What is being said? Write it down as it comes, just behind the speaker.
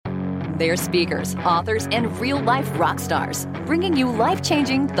They're speakers, authors, and real-life rock stars, bringing you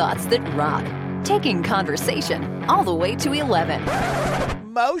life-changing thoughts that rock. Taking conversation all the way to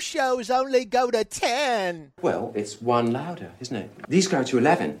 11. Most shows only go to 10. Well, it's one louder, isn't it? These go to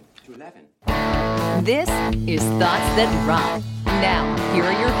 11. This is Thoughts That Rock. Now, here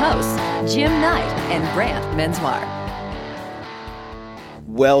are your hosts, Jim Knight and Brant Menswar.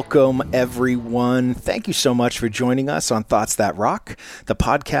 Welcome, everyone. Thank you so much for joining us on Thoughts That Rock, the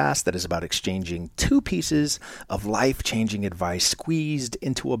podcast that is about exchanging two pieces of life-changing advice squeezed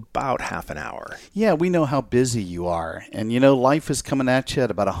into about half an hour. Yeah, we know how busy you are. And, life is coming at you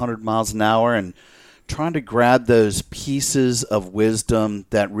at about 100 miles an hour, and trying to grab those pieces of wisdom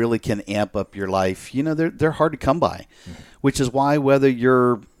that really can amp up your life, they're hard to come by, which is why whether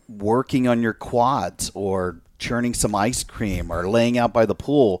you're working on your quads or churning some ice cream or laying out by the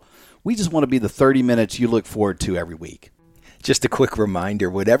pool, we just want to be the 30 minutes you look forward to every week. Just a quick reminder,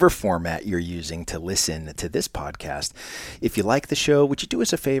 whatever format you're using to listen to this podcast, if you like the show, would you do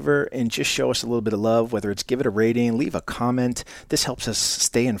us a favor and just show us a little bit of love, whether it's give it a rating, leave a comment. This helps us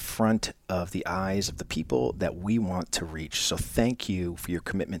stay in front of the eyes of the people that we want to reach. So thank you for your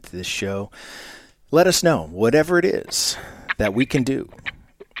commitment to this show. Let us know, whatever it is that we can do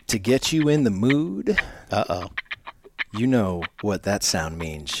to get you in the mood. You know what that sound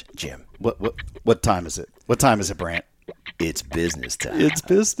means, Jim. What time is it? What time is it, Brant? It's business time. It's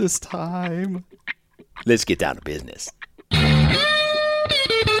business time. Let's get down to business.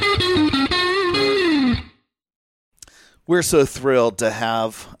 We're so thrilled to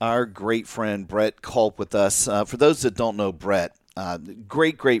have our great friend Brett Culp with us. For those that don't know Brett,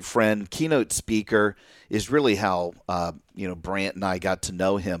 great friend, keynote speaker is really how Brant and I got to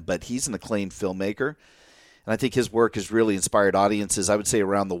know him. But he's an acclaimed filmmaker, and I think his work has really inspired audiences, I would say,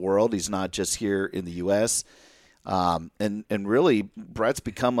 around the world. He's not just here in the U.S. And really, Brett's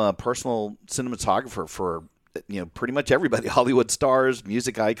become a personal cinematographer for pretty much everybody: Hollywood stars,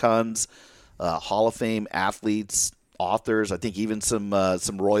 music icons, Hall of Fame athletes, authors. I think even some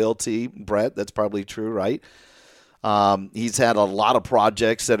royalty. Brett, that's probably true, right? He's had a lot of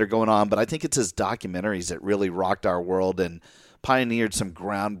projects that are going on, but I think it's his documentaries that really rocked our world and pioneered some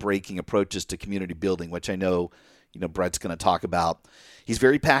groundbreaking approaches to community building, which I know Brett's going to talk about. He's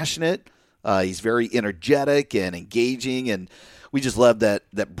very passionate. He's very energetic and engaging, and we just love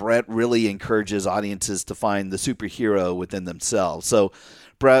that Brett really encourages audiences to find the superhero within themselves. So,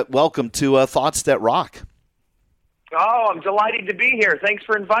 Brett, welcome to Thoughts That Rock. Oh, I'm delighted to be here. Thanks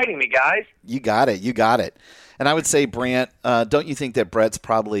for inviting me, guys. You got it. And I would say, Brant, don't you think that Brett's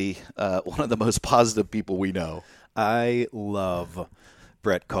probably one of the most positive people we know? I love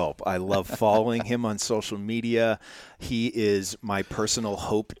Brett Culp. I love following him on social media. He is my personal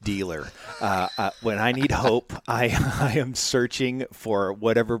hope dealer. When I need hope, I am searching for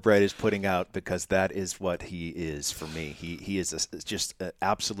whatever Brett is putting out, because that is what he is for me. He is just an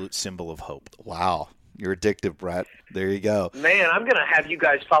absolute symbol of hope. Wow. You're addictive, Brett. There you go. Man, I'm going to have you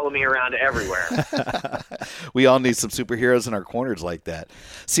guys follow me around everywhere. We all need some superheroes in our corners like that.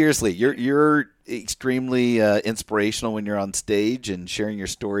 Seriously, you're extremely inspirational when you're on stage and sharing your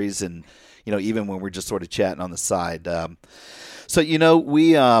stories, and even when we're just sort of chatting on the side. So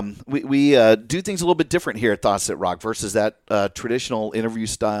we do things a little bit different here at Thoughts That Rock versus that traditional interview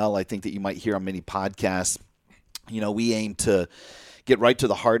style I think that you might hear on many podcasts. We aim to get right to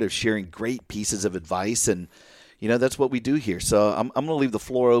the heart of sharing great pieces of advice, and that's what we do here. So I'm going to leave the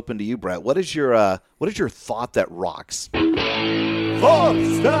floor open to you, Brett. What is your thought that rocks?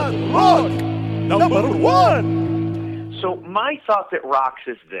 Thoughts that rock, number one. So my thought that rocks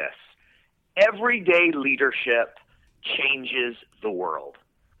is this: everyday leadership changes the world.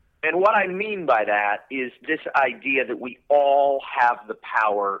 And what I mean by that is this idea that we all have the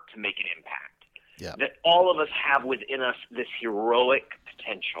power to make an impact. Yeah. That all of us have within us this heroic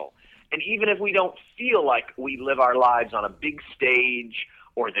potential. And even if we don't feel like we live our lives on a big stage,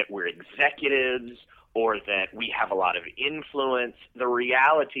 or that we're executives, or that we have a lot of influence, the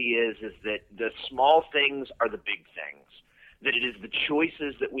reality is that the small things are the big things. That it is the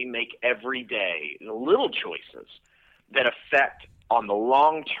choices that we make every day, the little choices, that affect on the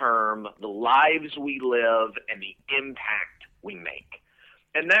long term the lives we live and the impact we make.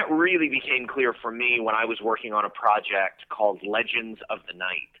 And that really became clear for me when I was working on a project called Legends of the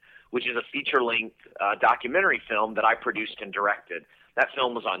Night, which is a feature-length documentary film that I produced and directed. That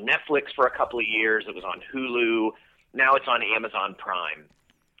film was on Netflix for a couple of years. It was on Hulu. Now it's on Amazon Prime.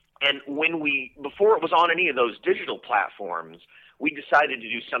 And before it was on any of those digital platforms, we decided to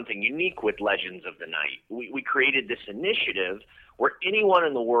do something unique with Legends of the Night. We created this initiative where anyone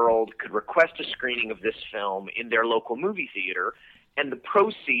in the world could request a screening of this film in their local movie theater, And the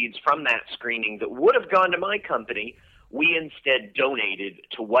proceeds from that screening that would have gone to my company, we instead donated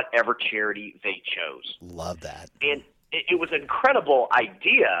to whatever charity they chose. Love that. And it was an incredible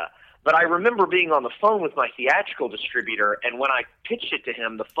idea, but I remember being on the phone with my theatrical distributor, and when I pitched it to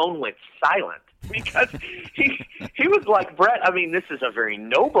him, the phone went silent because he was like, Brett, I mean, this is a very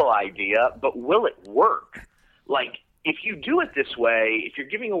noble idea, but will it work? Like, if you do it this way, if you're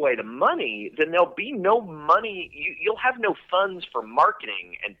giving away the money, then there'll be no money. You'll have no funds for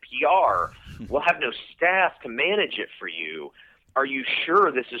marketing and PR. We'll have no staff to manage it for you. Are you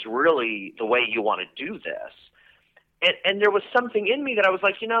sure this is really the way you want to do this? And there was something in me that I was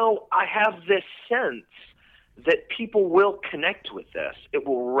like, I have this sense that people will connect with this. It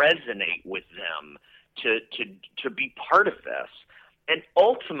will resonate with them to be part of this. And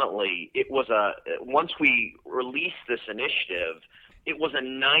ultimately, it was once we released this initiative, it was a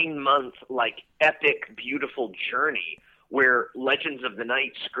 9-month, epic, beautiful journey where Legends of the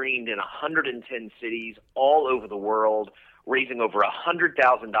Night screened in 110 cities all over the world, raising over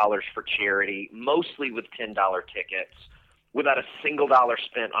 $100,000 for charity, mostly with $10 tickets, without a single dollar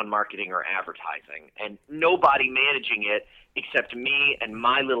spent on marketing or advertising. And nobody managing it except me and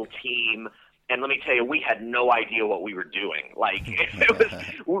my little team. And let me tell you, we had no idea what we were doing.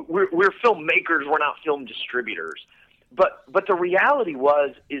 We're filmmakers, we're not film distributors. But the reality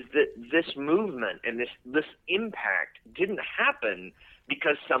is that this movement and this impact didn't happen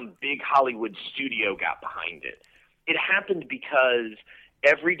because some big Hollywood studio got behind it. It happened because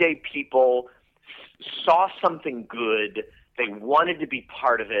everyday people saw something good. They wanted to be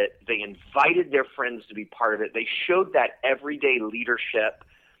part of it. They invited their friends to be part of it. They showed that everyday leadership.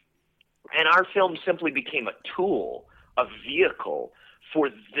 And our film simply became a tool, a vehicle for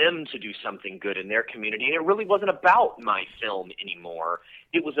them to do something good in their community. And it really wasn't about my film anymore.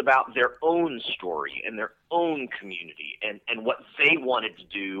 It was about their own story and their own community and what they wanted to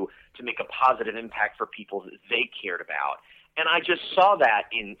do to make a positive impact for people that they cared about. And I just saw that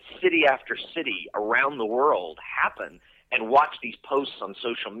in city after city around the world happen and watched these posts on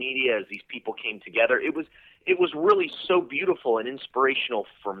social media as these people came together. It was really so beautiful and inspirational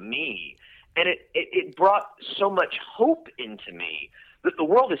for me. And it brought so much hope into me that the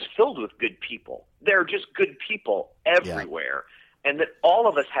world is filled with good people. There are just good people everywhere. Yeah. And that all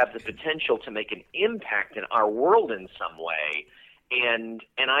of us have the potential to make an impact in our world in some way. And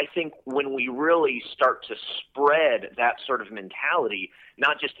I think when we really start to spread that sort of mentality,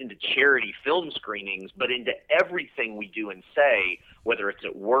 not just into charity film screenings, but into everything we do and say, whether it's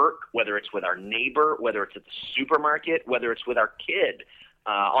at work, whether it's with our neighbor, whether it's at the supermarket, whether it's with our kid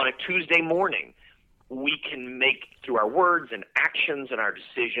on a Tuesday morning, we can make, through our words and actions and our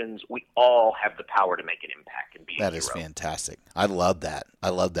decisions, we all have the power to make an impact and be a hero. That is fantastic. I love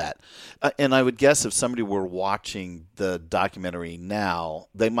that. And I would guess if somebody were watching the documentary now,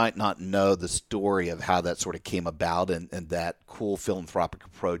 they might not know the story of how that sort of came about and that cool philanthropic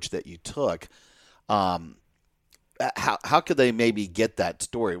approach that you took. How could they maybe get that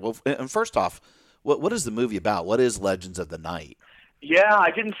story? Well, and first off, what is the movie about? What is Legends of the Night? Yeah, I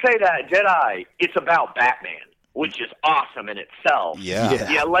didn't say that, did I? It's about Batman, which is awesome in itself.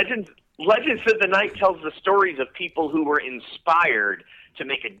 Yeah. Legends of the Night tells the stories of people who were inspired to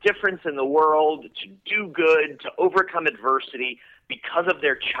make a difference in the world, to do good, to overcome adversity because of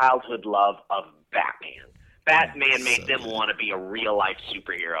their childhood love of Batman. Batman made them want to be a real-life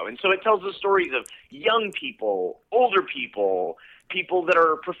superhero. And so it tells the stories of young people, older people, people that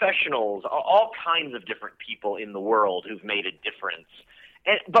are professionals, all kinds of different people in the world who've made a difference.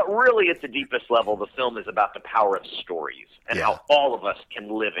 But really, at the deepest level, the film is about the power of stories and how all of us can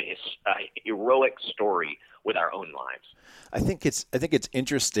live a heroic story with our own lives. I think it's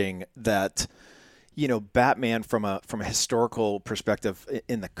interesting that, Batman from a historical perspective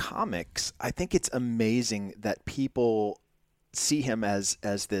in the comics, I think it's amazing that people see him as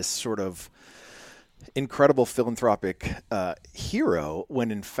this sort of incredible philanthropic hero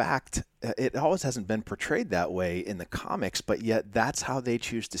when in fact it always hasn't been portrayed that way in the comics, but yet that's how they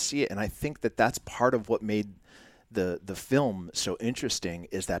choose to see it. And I think that that's part of what made the film so interesting,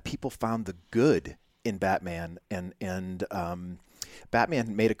 is that people found the good in Batman, and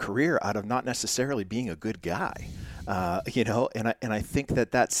Batman made a career out of not necessarily being a good guy, and I think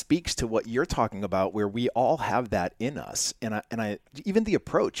that speaks to what you're talking about, where we all have that in us. And I even the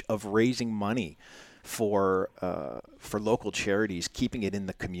approach of raising money for local charities, keeping it in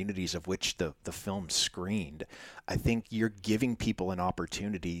the communities of which the film screened, I think you're giving people an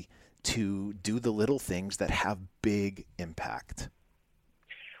opportunity to do the little things that have big impact.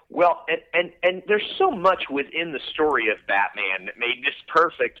 Well, and there's so much within the story of Batman that made this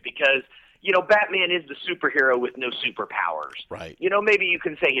perfect, because Batman is the superhero with no superpowers. Right. Maybe you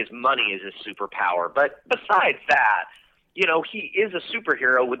can say his money is his superpower, but besides that, he is a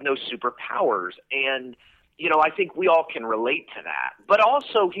superhero with no superpowers. And, I think we all can relate to that. But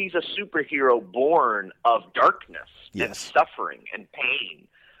also, he's a superhero born of darkness and suffering and pain.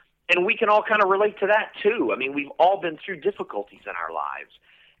 And we can all kind of relate to that, too. I mean, we've all been through difficulties in our lives.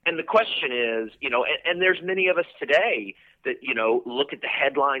 And the question is, and there's many of us today that, look at the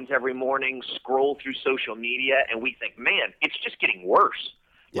headlines every morning, scroll through social media, and we think, man, it's just getting worse.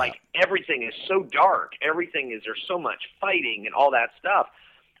 Yeah. Like, everything is so dark. There's so much fighting and all that stuff.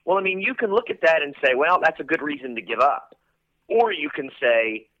 Well, I mean, you can look at that and say, well, that's a good reason to give up. Or you can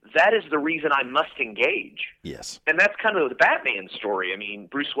say, that is the reason I must engage. Yes. And that's kind of the Batman story. I mean,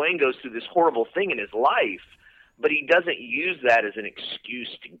 Bruce Wayne goes through this horrible thing in his life, but he doesn't use that as an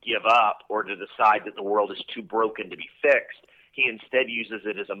excuse to give up or to decide that the world is too broken to be fixed. He instead uses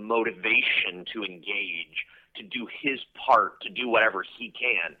it as a motivation to engage, to do his part, to do whatever he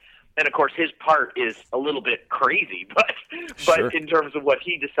can. And, of course, his part is a little bit crazy, but in terms of what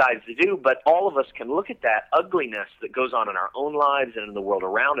he decides to do. But all of us can look at that ugliness that goes on in our own lives and in the world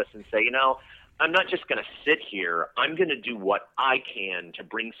around us and say, I'm not just going to sit here. I'm going to do what I can to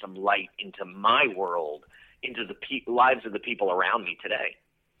bring some light into my world, into the lives of the people around me today.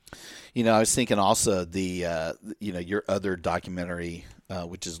 I was thinking also your other documentary,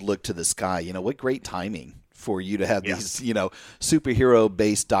 which is Look to the Sky. What great timing for you to have these,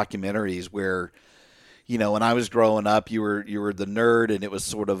 superhero-based documentaries where, when I was growing up, you were the nerd, and it was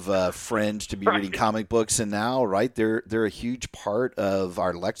sort of fringe to be reading comic books. And now, right, they're a huge part of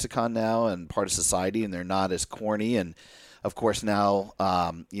our lexicon now and part of society, and they're not as corny. And of course, now,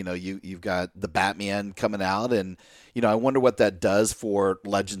 you've got the Batman coming out, and I wonder what that does for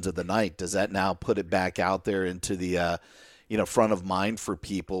Legends of the Night. Does that now put it back out there into the front of mind for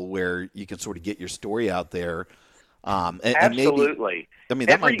people where you can sort of get your story out there? Absolutely. And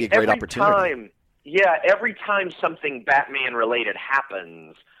maybe, that might be a great opportunity. Every time something Batman-related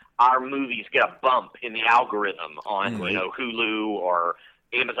happens, our movies get a bump in the algorithm on, Hulu or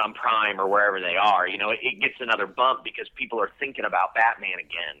Amazon Prime or wherever they are. It gets another bump because people are thinking about Batman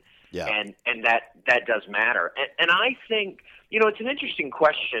again. Yeah. And that does matter. And I think, it's an interesting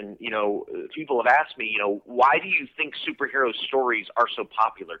question. People have asked me, why do you think superhero stories are so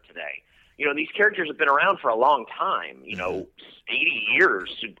popular today? These characters have been around for a long time, 80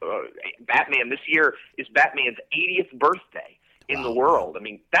 years. Batman this year is Batman's 80th birthday in the world. I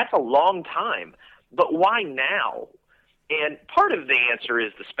mean, that's a long time. But why now? And part of the answer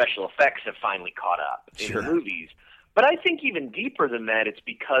is the special effects have finally caught up in the movies. But I think even deeper than that, it's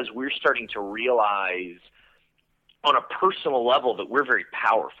because we're starting to realize on a personal level that we're very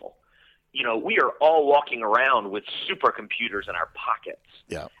powerful. We are all walking around with supercomputers in our pockets.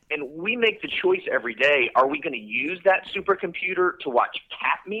 Yeah. And we make the choice every day, are we going to use that supercomputer to watch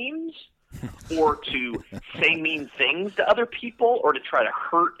cat memes or to say mean things to other people or to try to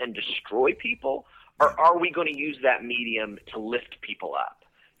hurt and destroy people? Or are we going to use that medium to lift people up,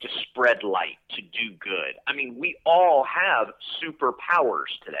 to spread light, to do good? I mean, we all have superpowers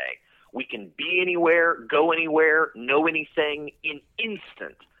today. We can be anywhere, go anywhere, know anything in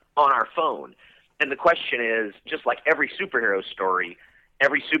instant on our phone. And the question is, just like every superhero story,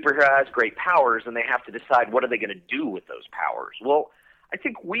 every superhero has great powers, and they have to decide what are they going to do with those powers. Well, I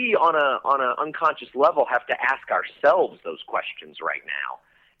think we, on an unconscious level, have to ask ourselves those questions right now.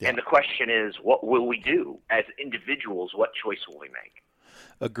 Yeah. And the question is, what will we do as individuals? What choice will we make?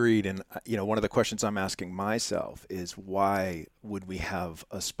 Agreed. And, one of the questions I'm asking myself is, why would we have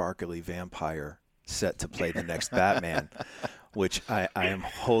a sparkly vampire set to play the next Batman, which I am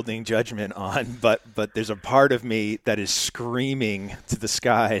holding judgment on, but there's a part of me that is screaming to the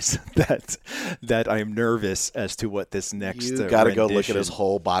skies that I am nervous as to what this next You got to go look at his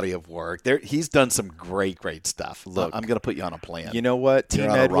whole body of work. He's done some great stuff. Look, I'm going to put you on a plan. You know what, Team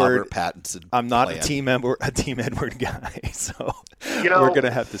Edward? Robert Pattinson. I'm not a Team Edward guy, so we're going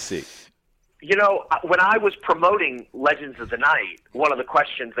to have to see. When I was promoting Legends of the Night, one of the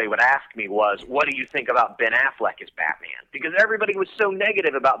questions they would ask me was, what do you think about Ben Affleck as Batman? Because everybody was so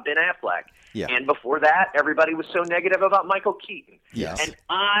negative about Ben Affleck. Yeah. And before that, everybody was so negative about Michael Keaton. Yes. And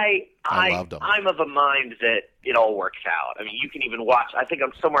I loved him. I'm of a mind that it all works out. I mean, you can even watch, I think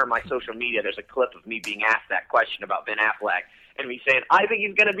I'm somewhere in my social media, there's a clip of me being asked that question about Ben Affleck. and me saying, I think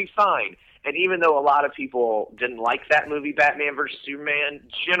he's going to be fine. And even though a lot of people didn't like that movie, Batman vs. Superman,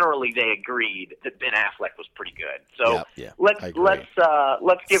 generally they agreed that Ben Affleck was pretty good. So let's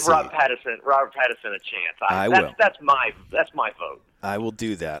give Robert Pattinson a chance. That's my vote. I will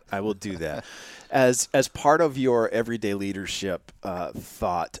do that. As part of your everyday leadership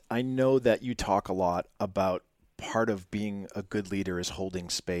thought, I know that you talk a lot about part of being a good leader is holding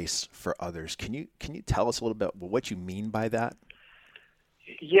space for others. Can you tell us a little bit what you mean by that?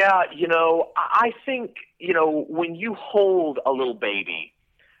 Yeah, I think, when you hold a little baby,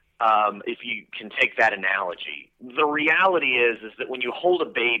 if you can take that analogy, the reality is that when you hold a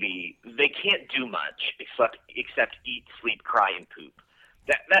baby, they can't do much except eat, sleep, cry, and poop.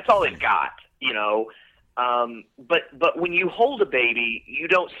 That's all they've got, But when you hold a baby, you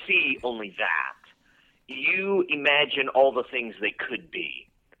don't see only that. You imagine all the things they could be,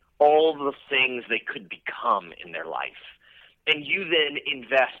 all the things they could become in their life. And you then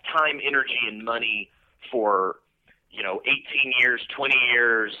invest time, energy, and money for, 18 years, 20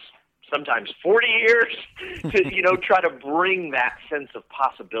 years, sometimes 40 years to, try to bring that sense of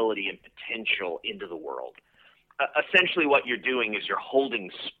possibility and potential into the world. Essentially what you're doing is you're holding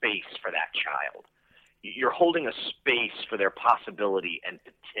space for that child. You're holding a space for their possibility and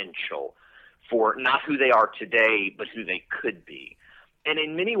potential for not who they are today, but who they could be. And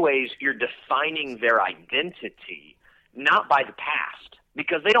in many ways, you're defining their identity not by the past,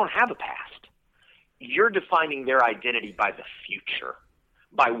 because they don't have a past. You're defining their identity by the future,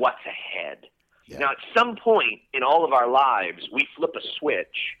 by what's ahead. Yeah. Now, at some point in all of our lives, we flip a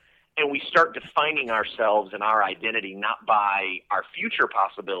switch and we start defining ourselves and our identity not by our future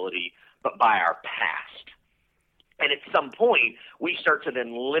possibility, but by our past. And at some point, we start to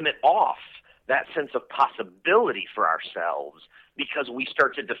then limit off that sense of possibility for ourselves because we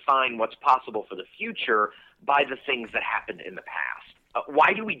start to define what's possible for the future by the things that happened in the past.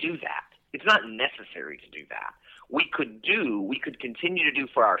 Why do we do that? It's not necessary to do that. We could continue to do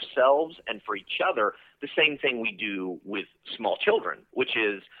for ourselves and for each other the same thing we do with small children, which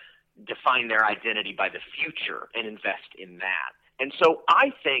is define their identity by the future and invest in that. And so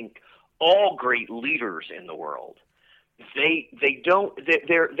I think all great leaders in the world, they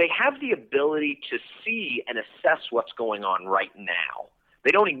have the ability to see and assess what's going on right now.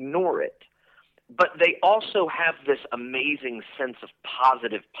 They don't ignore it, but they also have this amazing sense of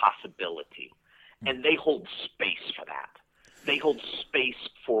positive possibility, and they hold space for that. They hold space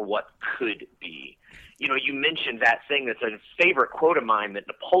for what could be. You mentioned that thing that's a favorite quote of mine that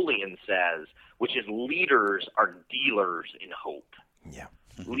Napoleon says, which is leaders are dealers in hope. Yeah.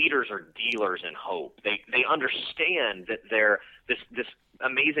 Leaders are dealers in hope. They understand that this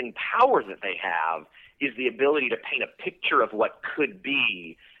amazing power that they have is the ability to paint a picture of what could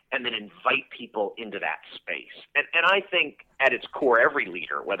be and then invite people into that space. And I think at its core, every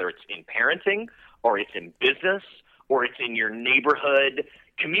leader, whether it's in parenting or it's in business or it's in your neighborhood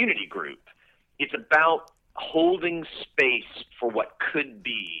community group, it's about holding space for what could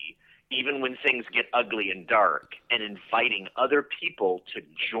be even when things get ugly and dark, and inviting other people to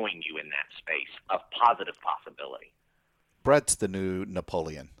join you in that space of positive possibility. Brett's the new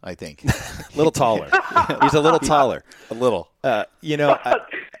Napoleon, I think. A little taller. He's a little taller. A little. I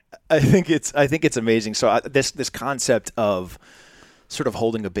think it's amazing. So this concept of sort of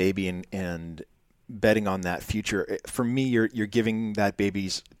holding a baby and betting on that future, for me, you're giving that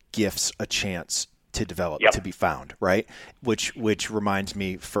baby's gifts a chance to develop, to be found, right? Which reminds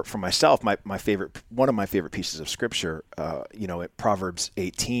me, for myself, one of my favorite pieces of scripture, Proverbs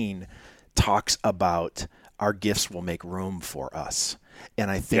 18 talks about our gifts will make room for us.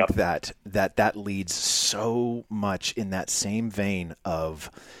 And I think that leads so much in that same vein of,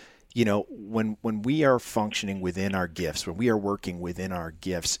 when we are functioning within our gifts, when we are working within our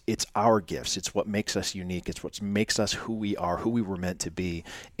gifts, it's our gifts. It's what makes us unique. It's what makes us who we are, who we were meant to be.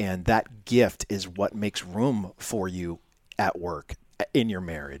 And that gift is what makes room for you at work, in your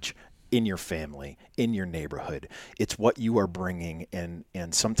marriage, in your family, in your neighborhood. It's what you are bringing. And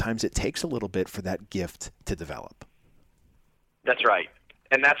sometimes it takes a little bit for that gift to develop. That's right.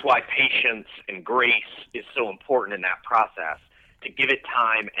 And that's why patience and grace is so important in that process, to give it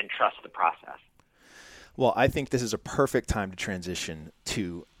time and trust the process. Well, I think this is a perfect time to transition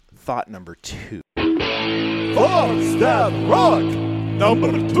to thought number 2. Thoughts that rock,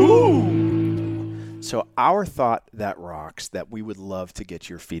 number 2. So our thought that rocks, that we would love to get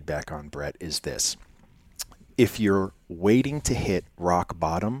your feedback on, Brett, is this. If you're waiting to hit rock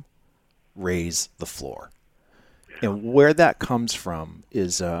bottom, raise the floor. And where that comes from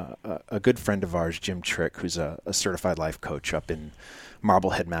is a good friend of ours, Jim Trick, who's a certified life coach up in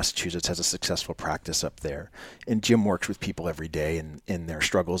Marblehead, Massachusetts, has a successful practice up there. And Jim works with people every day in their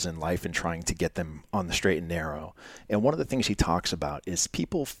struggles in life and trying to get them on the straight and narrow. And one of the things he talks about is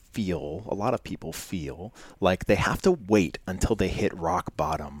a lot of people feel like they have to wait until they hit rock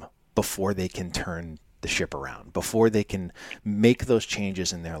bottom before they can turn the ship around. Before they can make those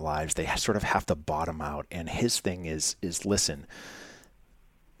changes in their lives, they sort of have to bottom out. And his thing is listen,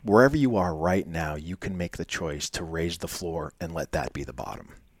 wherever you are right now, you can make the choice to raise the floor and let that be the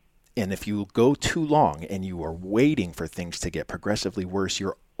bottom. And if you go too long and you are waiting for things to get progressively worse,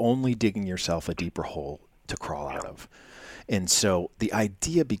 you're only digging yourself a deeper hole to crawl out of. And so the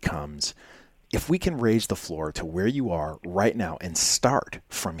idea becomes, if we can raise the floor to where you are right now and start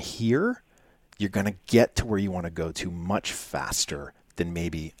from here, you're going to get to where you want to go to much faster than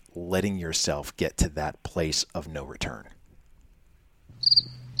maybe letting yourself get to that place of no return.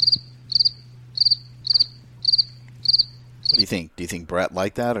 What do you think? Do you think Brett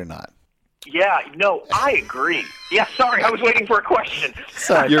liked that or not? Yeah, no, I agree. Yeah, sorry, I was waiting for a question.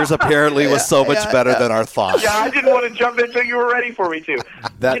 Yours apparently was so much better than our thoughts. Yeah, I didn't want to jump in until you were ready for me to.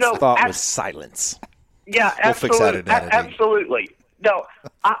 That thought was silence. Yeah, we'll fix that in editing. Absolutely. No,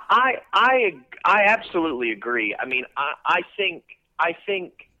 I absolutely agree. I mean, I think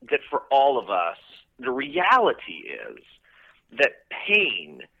that for all of us, the reality is that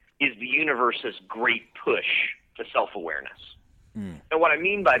pain is the universe's great push to self-awareness. And what I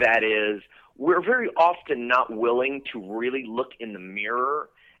mean by that is we're very often not willing to really look in the mirror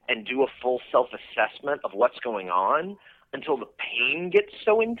and do a full self-assessment of what's going on until the pain gets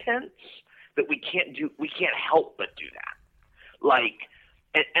so intense that we can't help but do that.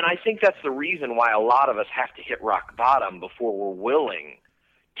 And I think that's the reason why a lot of us have to hit rock bottom before we're willing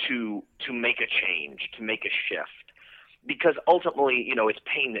to make a change, to make a shift. Because ultimately, it's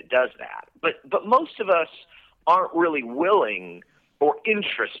pain that does that. But most of us aren't really willing or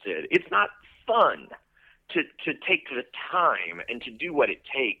interested. It's not fun to take the time and to do what it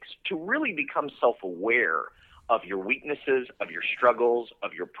takes to really become self-aware of your weaknesses, of your struggles,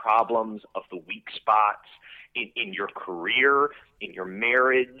 of your problems, of the weak spots in your career, in your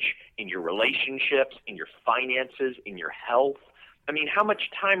marriage, in your relationships, in your finances, in your health. I mean, how much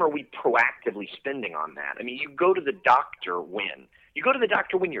time are we proactively spending on that? I mean, you go to the doctor when? You go to the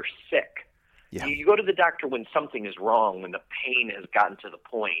doctor when you're sick. Yeah. You go to the doctor when something is wrong, when the pain has gotten to the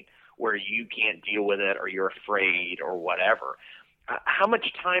point where you can't deal with it or you're afraid or whatever. How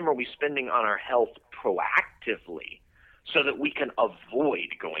much time are we spending on our health proactively so that we can avoid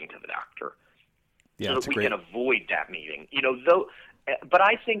going to the doctor? Yeah, so that we can avoid that meeting. But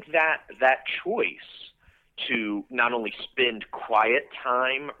I think that choice to not only spend quiet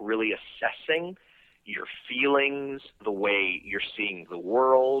time really assessing your feelings, the way you're seeing the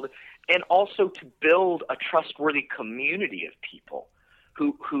world, and also to build a trustworthy community of people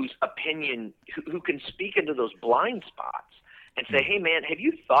whose opinion, who can speak into those blind spots and say, hey, man, have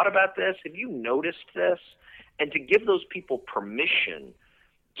you thought about this? Have you noticed this? And to give those people permission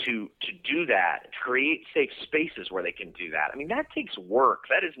to do that, to create safe spaces where they can do that. I mean, that takes work.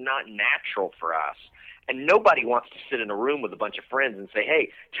 That is not natural for us. And nobody wants to sit in a room with a bunch of friends and say, hey,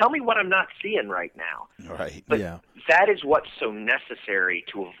 tell me what I'm not seeing right now. Right. But that is what's so necessary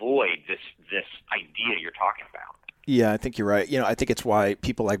to avoid this idea you're talking about. Yeah, I think you're right. I think it's why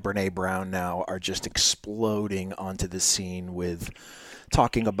people like Brene Brown now are just exploding onto the scene with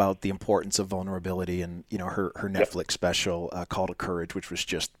talking about the importance of vulnerability, and her Netflix special Call to Courage, which was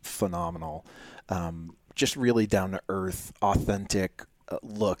just phenomenal. Just really down to earth, authentic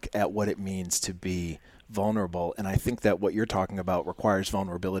look at what it means to be vulnerable. And I think that what you're talking about requires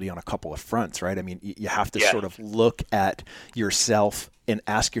vulnerability on a couple of fronts, right? I mean, you have to sort of look at yourself and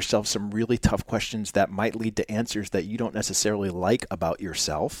ask yourself some really tough questions that might lead to answers that you don't necessarily like about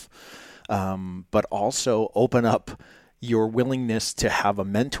yourself, but also open up your willingness to have a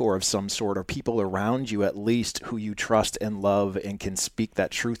mentor of some sort, or people around you at least who you trust and love and can speak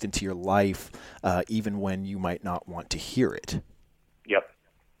that truth into your life, even when you might not want to hear it. Yep.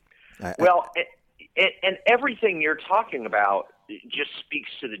 And everything you're talking about just speaks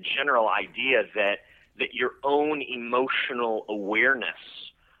to the general idea that your own emotional awareness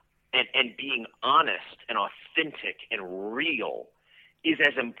and being honest and authentic and real is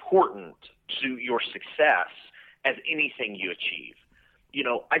as important to your success as anything you achieve.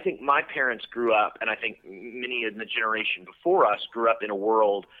 I think my parents grew up, and I think many in the generation before us grew up in a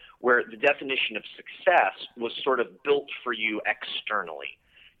world where the definition of success was sort of built for you externally.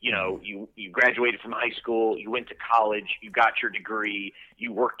 You know, you graduated from high school, you went to college, you got your degree,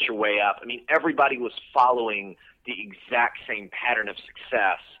 you worked your way up. I mean, everybody was following the exact same pattern of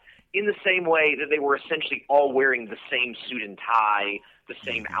success in the same way that they were essentially all wearing the same suit and tie, the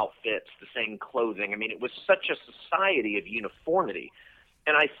same outfits, the same clothing. I mean, it was such a society of uniformity.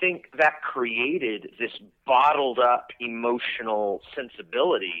 And I think that created this bottled up emotional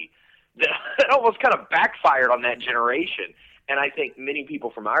sensibility that almost kind of backfired on that generation. And I think many people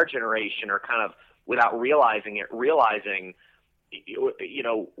from our generation are kind of, without realizing it, realizing, you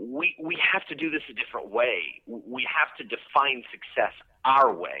know, we have to do this a different way. We have to define success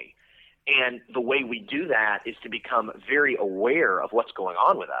our way. And the way we do that is to become very aware of what's going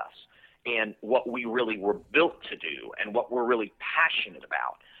on with us and what we really were built to do and what we're really passionate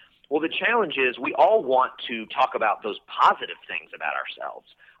about. Well, the challenge is we all want to talk about those positive things about ourselves,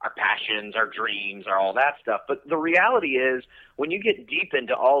 our passions, our dreams, all that stuff. But the reality is when you get deep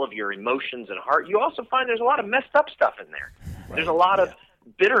into all of your emotions and heart, you also find there's a lot of messed up stuff in there. Right. There's a lot of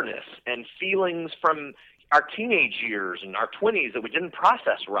bitterness and feelings from our teenage years and our 20s that we didn't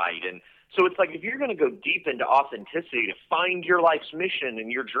process right. And so it's like if you're going to go deep into authenticity to find your life's mission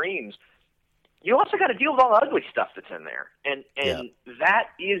and your dreams, you also got to deal with all the ugly stuff that's in there. And that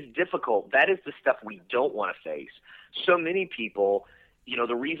is difficult. That is the stuff we don't want to face. So many people, you know,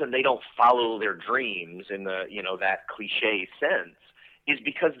 the reason they don't follow their dreams in the, you know, that cliche sense is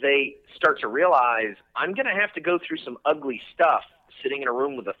because they start to realize I'm going to have to go through some ugly stuff sitting in a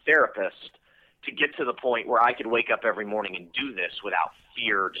room with a therapist to get to the point where I could wake up every morning and do this without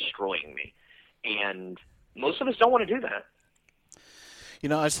fear destroying me. And most of us don't want to do that. You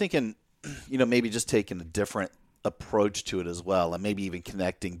know, I was thinking, you know, maybe just taking a different approach to it as well, and maybe even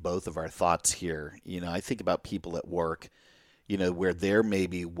connecting both of our thoughts here. You know, I think about people at work, you know, where they're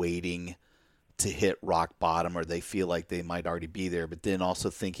maybe waiting to hit rock bottom or they feel like they might already be there, but then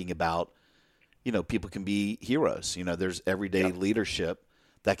also thinking about, you know, people can be heroes. You know, there's everyday leadership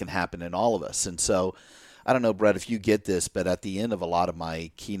that can happen in all of us. And so I don't know, Brett, if you get this, but at the end of a lot of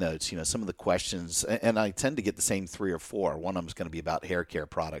my keynotes, you know, some of the questions, and I tend to get the same 3 or 4. One of them is going to be about hair care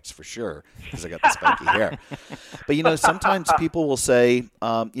products for sure, because I got the spiky hair. But, you know, sometimes people will say,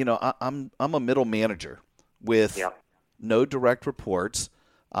 you know, I'm a middle manager with no direct reports,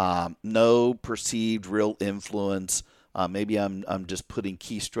 no perceived real influence. Maybe I'm just putting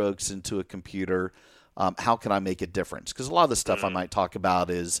keystrokes into a computer. How can I make a difference? Because a lot of the stuff I might talk about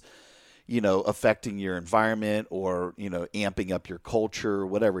is, you know, affecting your environment or, you know, amping up your culture,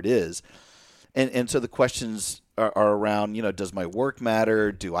 whatever it is. And so the questions are around, you know, does my work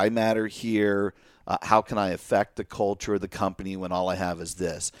matter? Do I matter here? How can I affect the culture of the company when all I have is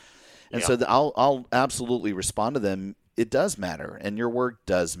this? And so I'll absolutely respond to them. It does matter, and your work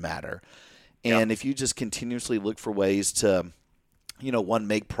does matter. And if you just continuously look for ways to, you know,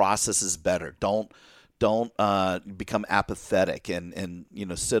 make processes better. Don't become apathetic and you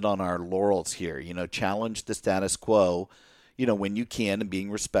know, sit on our laurels here. You know, challenge the status quo, you know, when you can and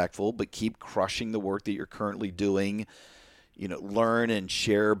being respectful, but keep crushing the work that you're currently doing. You know, learn and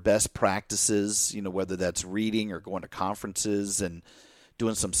share best practices, you know, whether that's reading or going to conferences and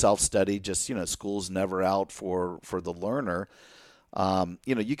doing some self-study. Just, you know, school's never out for the learner.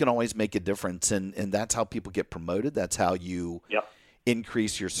 You know, you can always make a difference, and that's how people get promoted. That's how you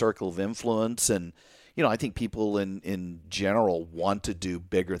increase your circle of influence. And, you know, I think people in general want to do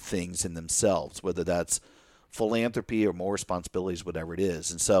bigger things in themselves, whether that's philanthropy or more responsibilities, whatever it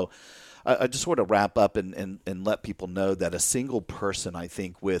is. And so I just sort of wrap up and let people know that a single person, I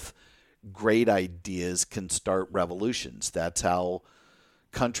think, with great ideas can start revolutions. That's how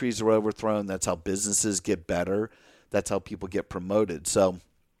countries are overthrown. That's how businesses get better. That's how people get promoted. So,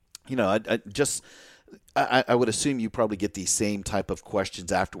 you know, I would assume you probably get these same type of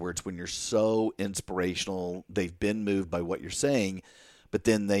questions afterwards when you're so inspirational. They've been moved by what you're saying, but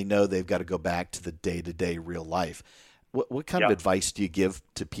then they know they've got to go back to the day-to-day real life. What kind of advice do you give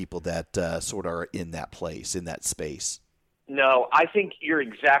to people that sort of are in that place, in that space? No, I think you're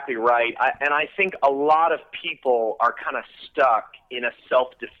exactly right. And I think a lot of people are kind of stuck in a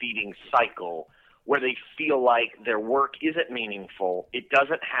self-defeating cycle where they feel like their work isn't meaningful, it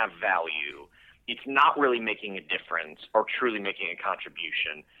doesn't have value, it's not really making a difference or truly making a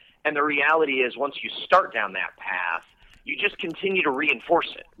contribution. And the reality is once you start down that path, you just continue to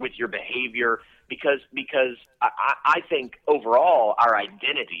reinforce it with your behavior because I think overall our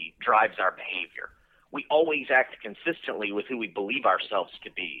identity drives our behavior. We always act consistently with who we believe ourselves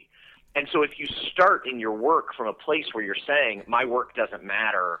to be. And so if you start in your work from a place where you're saying, my work doesn't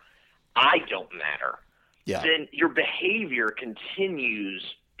matter, I don't matter, then your behavior continues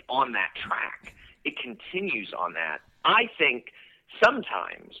on that track. It continues on that. I think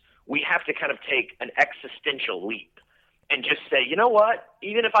sometimes we have to kind of take an existential leap and just say, you know what,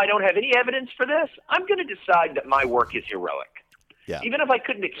 even if I don't have any evidence for this, I'm going to decide that my work is heroic. Yeah. Even if I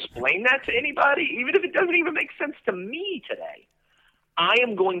couldn't explain that to anybody, even if it doesn't even make sense to me today, I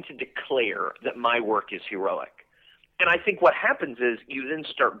am going to declare that my work is heroic. And I think what happens is you then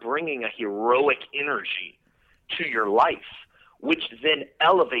start bringing a heroic energy to your life, which then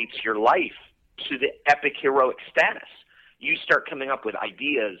elevates your life to the epic heroic status. You start coming up with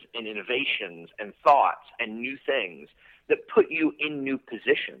ideas and innovations and thoughts and new things that put you in new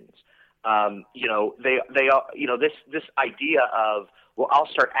positions. This idea of, well, I'll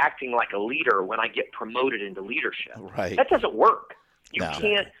start acting like a leader when I get promoted into leadership. Right. That doesn't work. You No.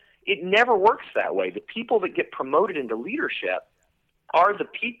 can't. It never works that way. The people that get promoted into leadership are the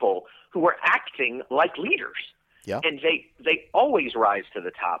people who are acting like leaders. Yeah. And they always rise to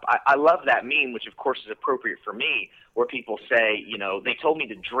the top. I love that meme, which of course is appropriate for me, where people say, they told me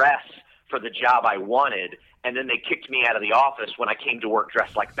to dress for the job I wanted, and then they kicked me out of the office when I came to work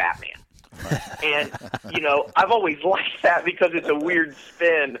dressed like Batman. And, I've always liked that because it's a weird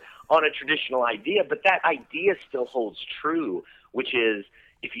spin on a traditional idea, but that idea still holds true, which is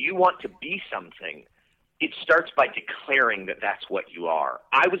if you want to be something, it starts by declaring that that's what you are.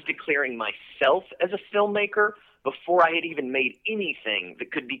 I was declaring myself as a filmmaker before I had even made anything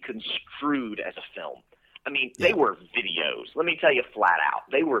that could be construed as a film. I mean, They were videos. Let me tell you flat out.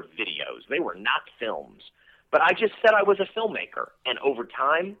 They were videos. They were not films. But I just said I was a filmmaker. And over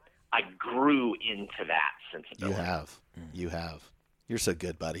time, I grew into that sensibility. You have. You're so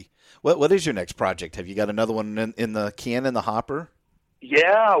good, buddy. What is your next project? Have you got another one in the can, in the hopper?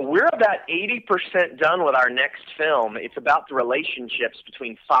 Yeah, we're about 80% done with our next film. It's about the relationships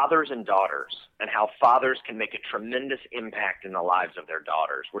between fathers and daughters and how fathers can make a tremendous impact in the lives of their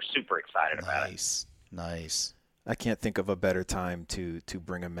daughters. We're super excited about it. Nice. I can't think of a better time to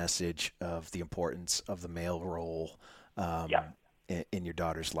bring a message of the importance of the male role in your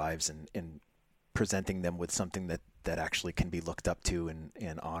daughter's lives and presenting them with something that actually can be looked up to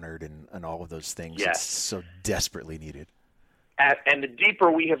and honored and all of those things. Yes. It's so desperately needed. And the deeper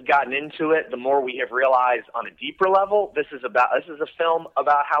we have gotten into it, the more we have realized on a deeper level, this is a film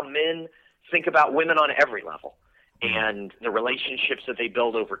about how men think about women on every level and the relationships that they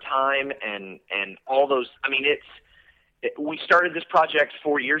build over time and all those. I mean, we started this project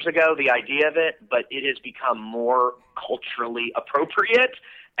 4 years ago, the idea of it, but it has become more culturally appropriate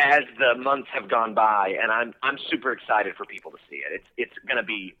as the months have gone by, and I'm super excited for people to see it. It's going to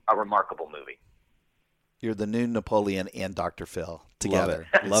be a remarkable movie. You're the new Napoleon and Dr. Phil together.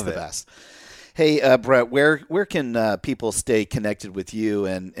 Love it. The best. Hey, Brett, where can people stay connected with you?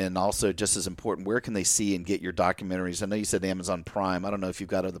 And also, just as important, where can they see and get your documentaries? I know you said Amazon Prime. I don't know if you've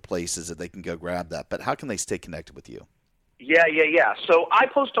got other places that they can go grab that, but how can they stay connected with you? Yeah. So I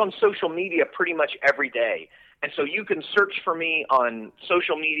post on social media pretty much every day. And so you can search for me on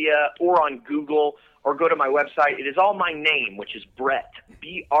social media or on Google or go to my website. It is all my name, which is Brett,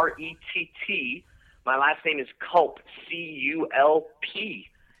 B-R-E-T-T. My last name is Culp, C-U-L-P.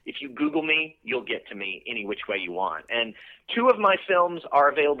 If you Google me, you'll get to me any which way you want. And 2 of my films are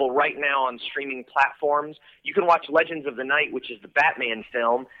available right now on streaming platforms. You can watch Legends of the Night, which is the Batman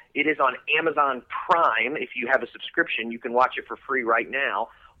film. It is on Amazon Prime. If you have a subscription, you can watch it for free right now,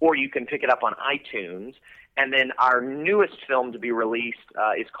 or you can pick it up on iTunes. And then our newest film to be released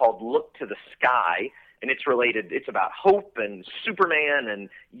is called Look to the Sky. And it's about hope and Superman and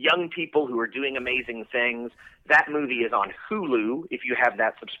young people who are doing amazing things. That movie is on Hulu if you have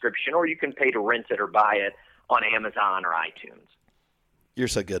that subscription, or you can pay to rent it or buy it on Amazon or iTunes. You're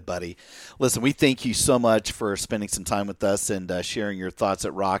so good, buddy. Listen, we thank you so much for spending some time with us and sharing your thoughts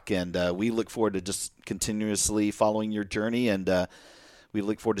at Rock. And we look forward to just continuously following your journey. And we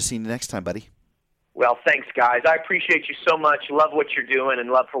look forward to seeing you next time, buddy. Well, thanks, guys. I appreciate you so much. Love what you're doing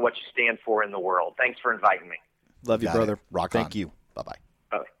and love for what you stand for in the world. Thanks for inviting me. Love you, Got brother. it. Rock on. Thank you. Bye-bye.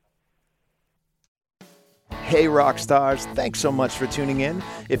 Bye. Hey, rock stars. Thanks so much for tuning in.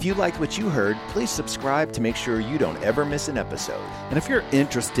 If you liked what you heard, please subscribe to make sure you don't ever miss an episode. And if you're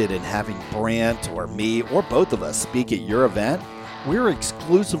interested in having Brant or me or both of us speak at your event, we're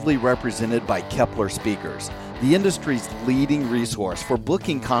exclusively represented by Kepler Speakers, the industry's leading resource for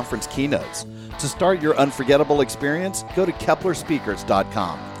booking conference keynotes. To start your unforgettable experience, go to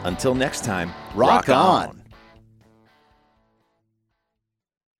KeplerSpeakers.com. Until next time, Rock on.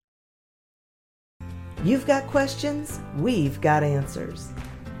 You've got questions, we've got answers.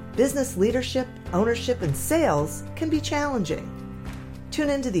 Business leadership, ownership, and sales can be challenging. Tune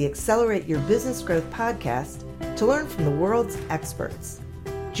into the Accelerate Your Business Growth podcast to learn from the world's experts.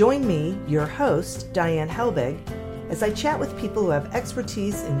 Join me, your host, Diane Helbig, as I chat with people who have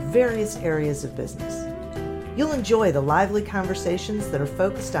expertise in various areas of business. You'll enjoy the lively conversations that are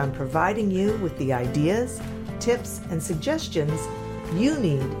focused on providing you with the ideas, tips, and suggestions you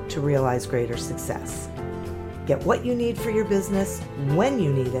need to realize greater success. Get what you need for your business when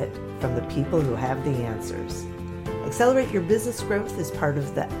you need it from the people who have the answers. Accelerate Your Business Growth is part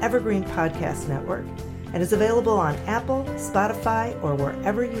of the Evergreen Podcast Network and is available on Apple, Spotify, or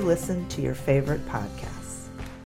wherever you listen to your favorite podcast.